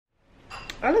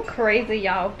I look crazy,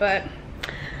 y'all, but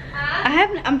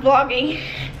I'm vlogging.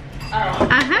 Oh,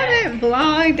 I haven't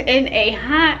vlogged in a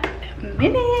hot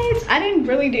minute. I didn't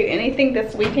really do anything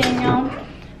this weekend, y'all,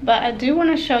 but I do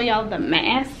want to show y'all the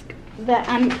mask that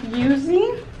I'm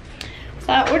using.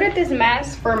 So I ordered this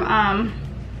mask from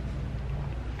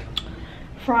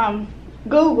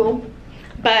Google,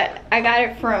 but I got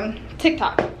it from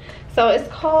TikTok. So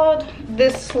it's called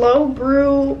the Slow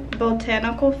Brew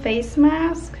Botanical Face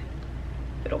Mask.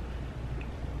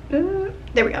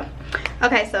 There we go.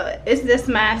 Okay, so it's this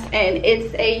mask, and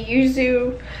it's a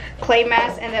yuzu clay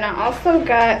mask, and then I also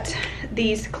got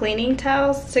these cleaning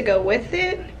towels to go with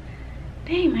it.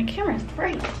 Dang, my camera's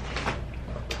bright.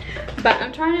 But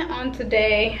I'm trying it on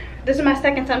today. This is my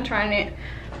second time trying it.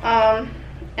 And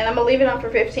I'm gonna leave it on for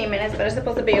 15 minutes, but it's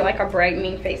supposed to be like a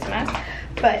brightening face mask.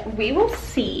 But we will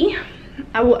see.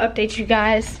 I will update you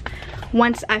guys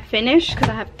once I finish, because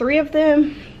I have 3 of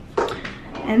them.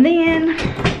 And then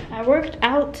I worked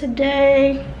out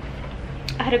today.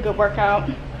 I had a good workout.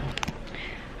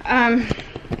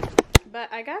 But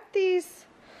I got these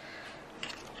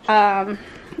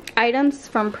items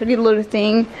from Pretty Little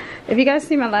Thing. If you guys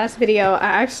see my last video, I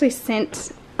actually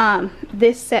sent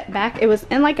this set back. It was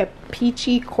in like a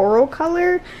peachy coral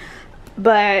color,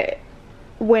 but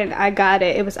when I got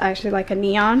it, it was actually like a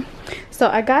neon. So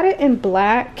I got it in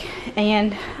black,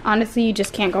 and honestly, you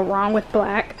just can't go wrong with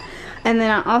black. And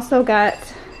then I also got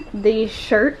the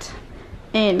shirt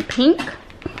in pink,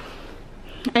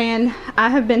 and I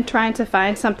have been trying to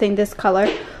find something this color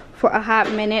for a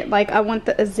hot minute. Like, I want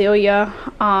the azalea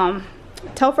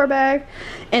Telfar bag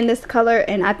in this color,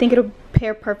 and I think it'll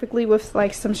pair perfectly with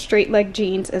like some straight leg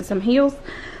jeans and some heels.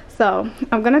 So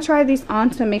I'm gonna try these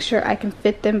on to make sure I can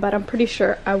fit them, but I'm pretty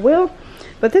sure I will.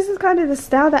 But this is kind of the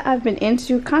style that I've been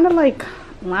into, kind of like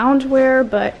loungewear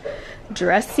but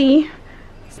dressy.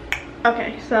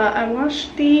 Okay, so I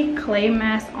washed the clay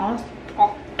mask off.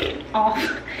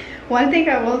 One thing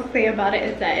I will say about it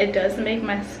is that it does make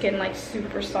my skin like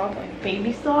super soft, like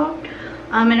baby soft.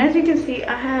 And as you can see,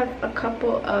 I have a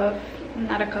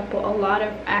lot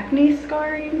of acne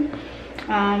scarring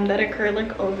that occurred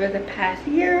like over the past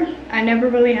year. I never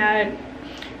really had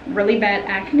really bad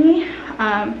acne,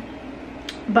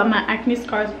 but my acne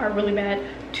scars are really bad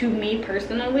to me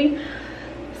personally.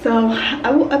 So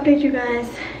I will update you guys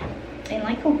in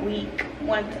like a week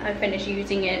once I finish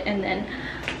using it. And then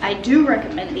I do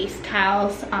recommend these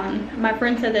towels. My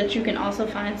friend said that you can also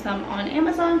find some on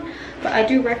Amazon, but I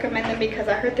do recommend them because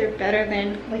I heard they're better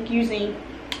than like using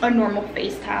a normal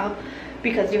face towel,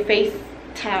 because your face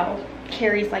towel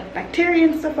carries like bacteria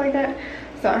and stuff like that.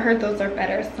 So I heard those are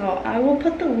better. So I will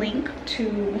put the link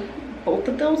to both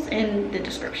of those in the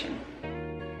description.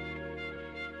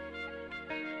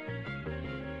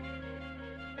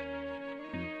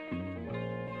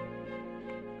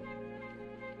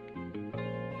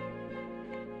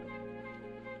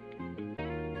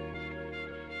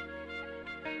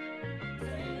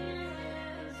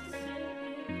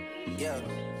 Yeah.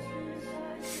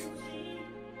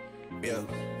 Yeah.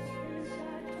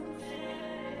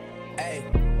 Hey.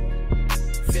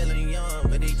 Feeling young,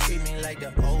 but they treat me like the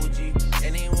OG.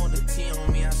 And they want the T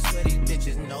on me, I swear these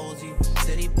bitches nosy.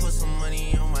 Said he put some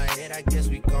money on my head, I guess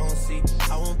we gon' see.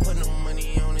 I won't put no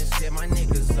money on this shit, my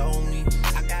niggas owe me.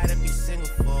 I gotta be single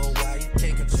for a while, you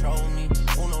can't control me.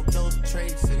 Uno, those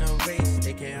traits in a race,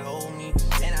 they can't hold me.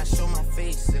 And I show my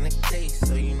face in the case,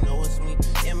 so you know it's me.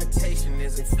 Imitation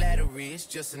isn't flattery, it's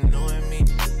just annoying me.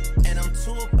 And I'm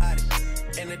too about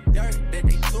it, and the dirt that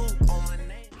they do on my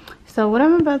name. So what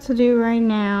I'm about to do right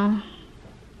now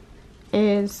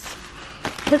is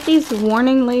put these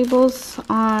warning labels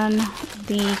on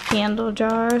the candle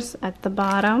jars at the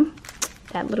bottom,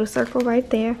 that little circle right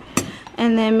there.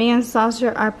 And then me and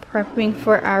Sasha are prepping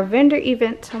for our vendor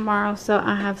event tomorrow, so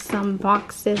I have some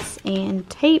boxes and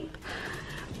tape.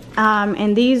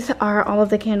 And these are all of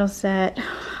the candles that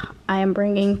I am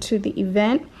bringing to the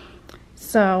event.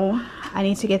 So I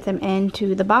need to get them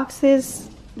into the boxes,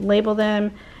 label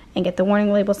them, and get the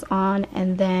warning labels on,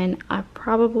 and then I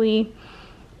probably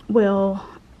will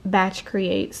batch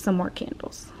create some more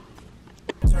candles.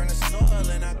 Turn the soil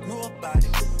and I grew about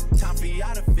it. Time for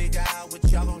y'all to figure out what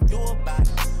y'all gon' do about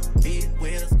it. Big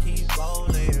wheels keep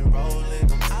rolling,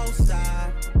 rolling. I'm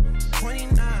outside,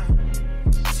 29,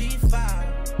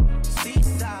 G5,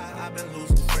 seaside. I've been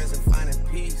losing friends and finding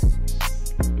peace.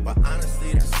 But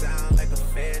honestly, that sounds like a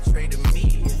fair trade to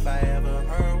me. If I ever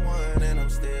heard one, and I'm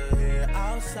still here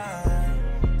outside,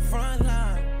 front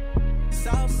line,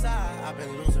 south side. I've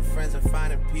been losing friends and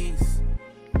finding peace.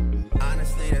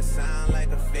 Honestly, that sound like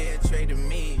a fair trade to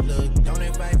me. Look, don't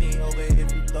invite me over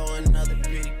if you throw another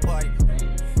pretty party.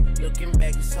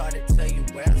 hard to tell you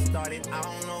where I started. I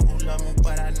don't know who love me,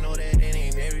 but I know that it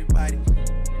ain't everybody.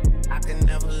 I can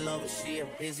never love her, she a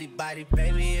busybody.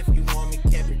 Baby, if you want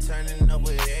me, can't be turning up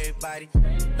with everybody.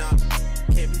 Nah,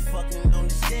 can't be fucking on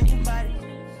this anybody.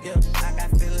 Yeah, I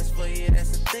got feelings for you,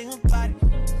 that's the thing about it.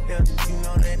 Yeah, you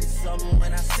know that it's something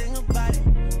when I sing about it.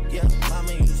 Yeah,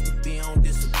 mama used to be on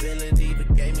disability,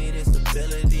 but gave me this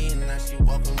ability. And now she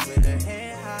walking with her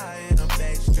head high and her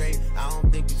back straight. I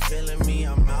don't think you feeling me,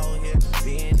 I'm out here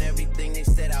being everything they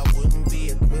said I wouldn't be,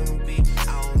 it couldn't be.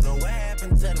 I don't know what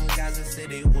happened to them guys that said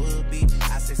they would be.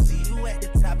 I said, see you at the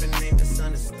top and they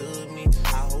misunderstood me.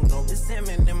 I hold no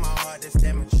resentment in my heart, that's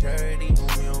that maturity.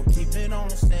 And we don't keep it on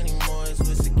us anymore, it's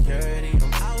with security.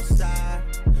 I'm outside,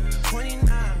 29,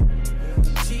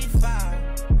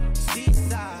 G5,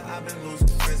 seaside. I've been losing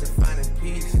friends and finding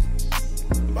peace.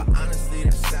 But honestly,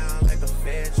 that sounds like a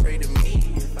fair trade to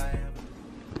me if I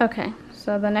ever. Okay,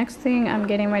 so the next thing I'm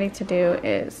getting ready to do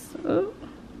is,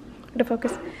 to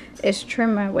focus, is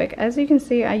trim my wig. As you can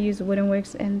see, I use wooden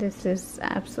wigs and this is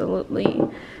absolutely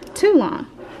too long.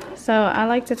 So I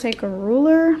like to take a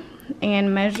ruler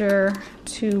and measure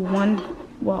to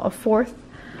a fourth.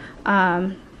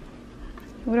 What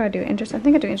do I do, inches? I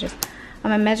think I do inches.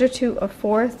 I'm gonna measure to a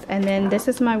fourth, and then this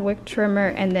is my wig trimmer,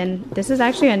 and then this is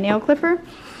actually a nail clipper,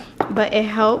 but it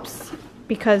helps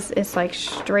because it's like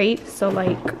straight. So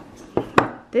like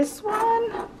this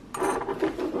one,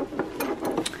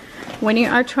 when you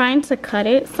are trying to cut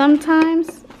it,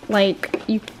 sometimes like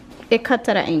it cuts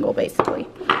at an angle basically.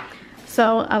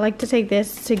 So I like to take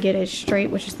this to get it straight,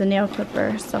 which is the nail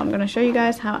clipper. So I'm gonna show you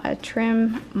guys how I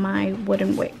trim my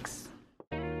wooden wigs.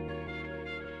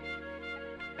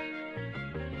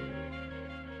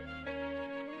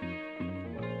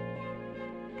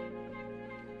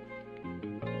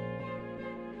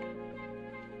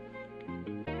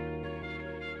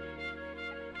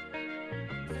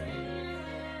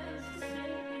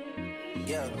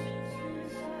 Yeah.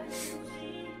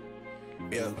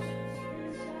 Yeah.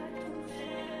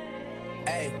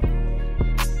 Hey.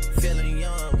 Feeling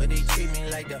young, but they treat me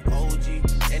like the OG.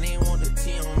 And they want the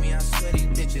T on me, I swear these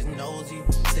bitches nosy.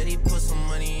 Said he put some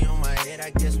money on my head,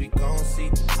 I guess we gon' see.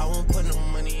 I won't put no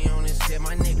money on his head,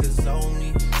 my niggas owe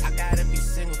me. I gotta be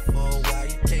single for a while,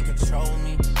 you can't control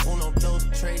me. Uno those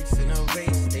traits in a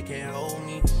race, they can't hold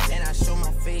me. And I show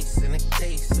my face in a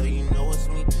case, so you know it's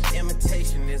me.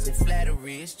 Imitation isn't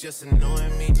flattery, it's just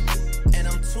annoying me. And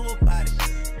I'm too about it.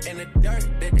 And the dirt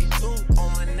that they threw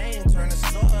on my name turned to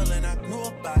soil, and I grew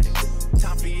about it.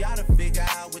 Time for y'all to figure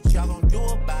out what y'all gon' do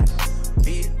about it.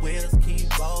 Big wheels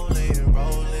keep rolling and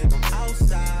rolling. I'm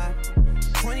outside,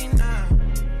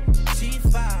 29,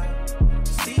 G5,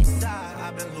 seaside.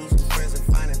 I've been losing friends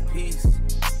and finding peace.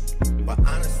 But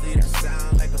honestly, that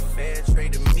sounds like a fair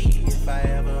trade to me. If I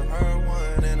ever heard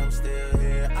one, and I'm still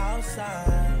here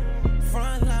outside,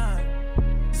 front line,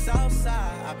 south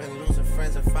side. I've been losing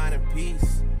friends and finding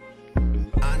peace.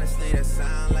 Honestly, that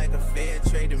sound like a fair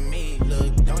trade to me.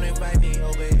 Look, don't invite me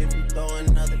over if you throw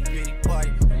another pretty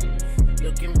party.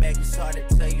 Looking back, it's hard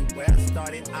to tell you where I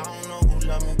started. I don't know who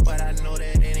love me, but I know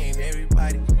that it ain't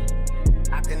everybody.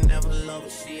 I can never love her,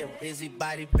 she a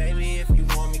busybody. Baby, if you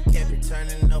want me, can't be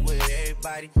turning up with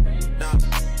everybody. Nah,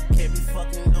 can't be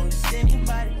fucking on this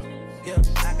anybody. Yeah,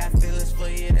 I got feelings for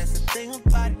you, that's the thing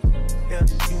about it. Yeah,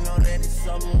 you know that it's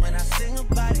something when I sing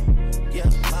about it. Yeah,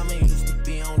 mama used to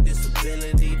be on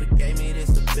disability, but gave me this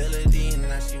ability. And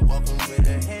now she walking with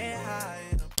her head high.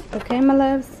 Okay, my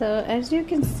love, so as you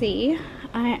can see,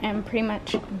 I am pretty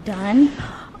much done.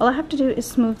 All I have to do is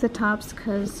smooth the tops,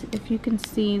 because if you can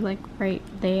see like right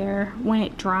there, when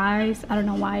it dries, I don't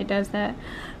know why it does that.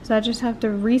 So I just have to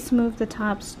re-smooth the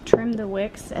tops, trim the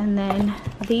wicks, and then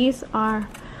these are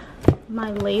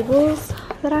my labels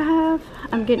that I have.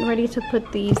 I'm getting ready to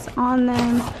put these on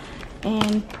them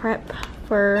and prep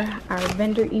for our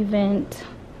vendor event.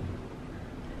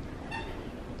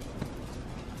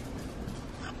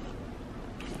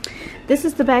 This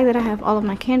is the bag that I have all of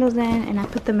my candles in, and I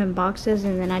put them in boxes,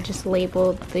 and then I just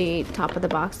labeled the top of the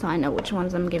box so I know which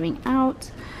ones I'm giving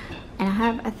out. And I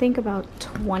have, I think, about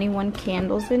 21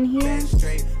 candles in here.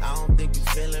 I don't think you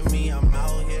feeling me, I'm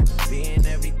out here being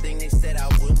everything they said I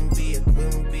wouldn't be, it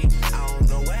couldn't be. I don't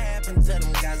know what happened to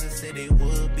them guys that said they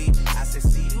would be. I said,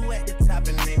 see you at the top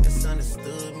and they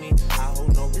misunderstood me. I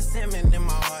hold no resentment in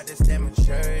my heart, that's that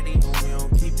maturity. And we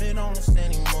don't keep it on us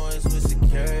anymore, it's with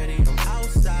security. I'm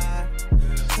outside,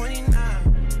 29,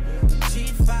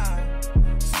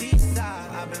 G5,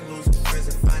 seaside. I've been losing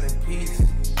friends and finding peace.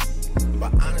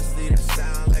 But honestly, that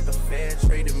sounds like a fair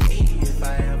trade to me. If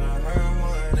I ever heard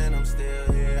one, and I'm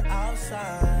still here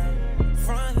outside,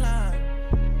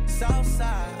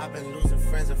 I've been losing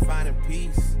friends and finding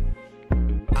peace.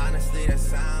 Honestly, that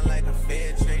sound like a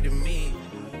fair trade to me.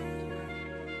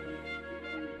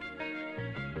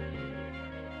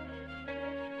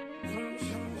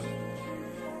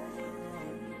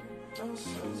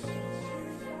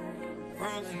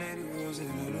 Rolling 80 wheels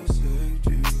and it'll save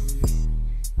you.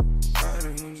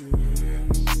 Riding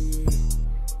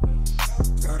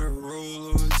gotta roll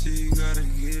over T, gotta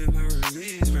give her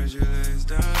release. Spread your legs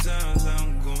downtown, so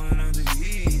I'm going out to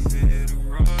eat. Hit the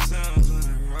raw sounds when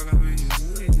I rock up in your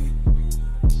sleep.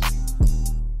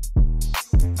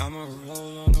 I'ma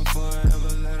roll on the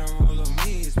forever, let her roll on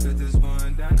me. Split this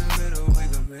one down the middle,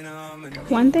 wake up in harmony.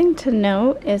 One thing to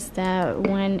note is that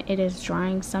when it is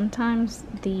drying, sometimes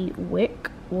the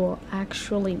wick will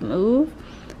actually move.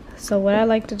 So what I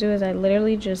like to do is I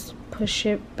literally just push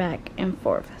it back and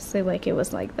forth. Say like it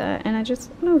was like that, and I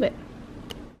just move it.